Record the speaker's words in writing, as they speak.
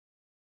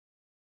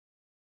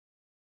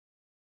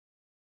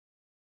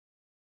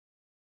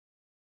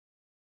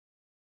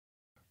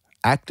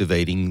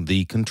Activating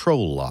the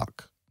control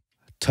lock.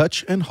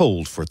 Touch and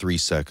hold for 3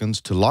 seconds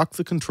to lock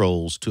the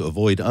controls to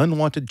avoid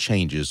unwanted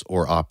changes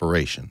or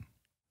operation.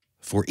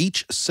 For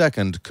each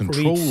second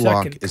control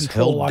lock is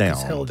held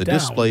down, the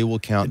display will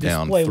count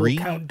down 3,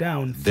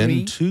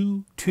 then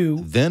 2,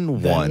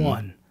 then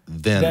 1,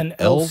 then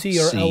LC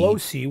or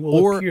LOC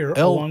will appear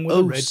along with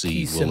a red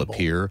key symbol.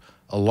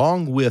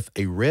 Along with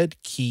a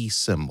red key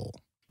symbol.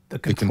 The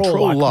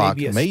control lock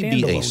may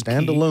be a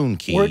standalone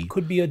key, or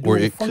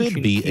it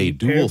could be a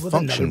dual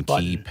function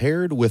key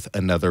paired with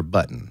another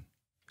button.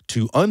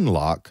 To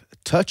unlock,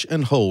 touch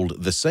and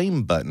hold the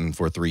same button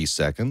for 3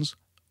 seconds,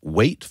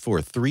 wait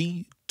for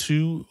 3,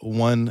 2,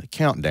 1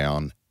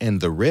 countdown, and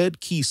the red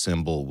key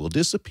symbol will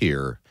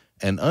disappear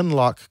and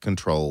unlock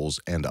controls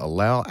and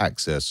allow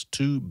access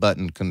to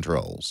button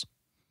controls.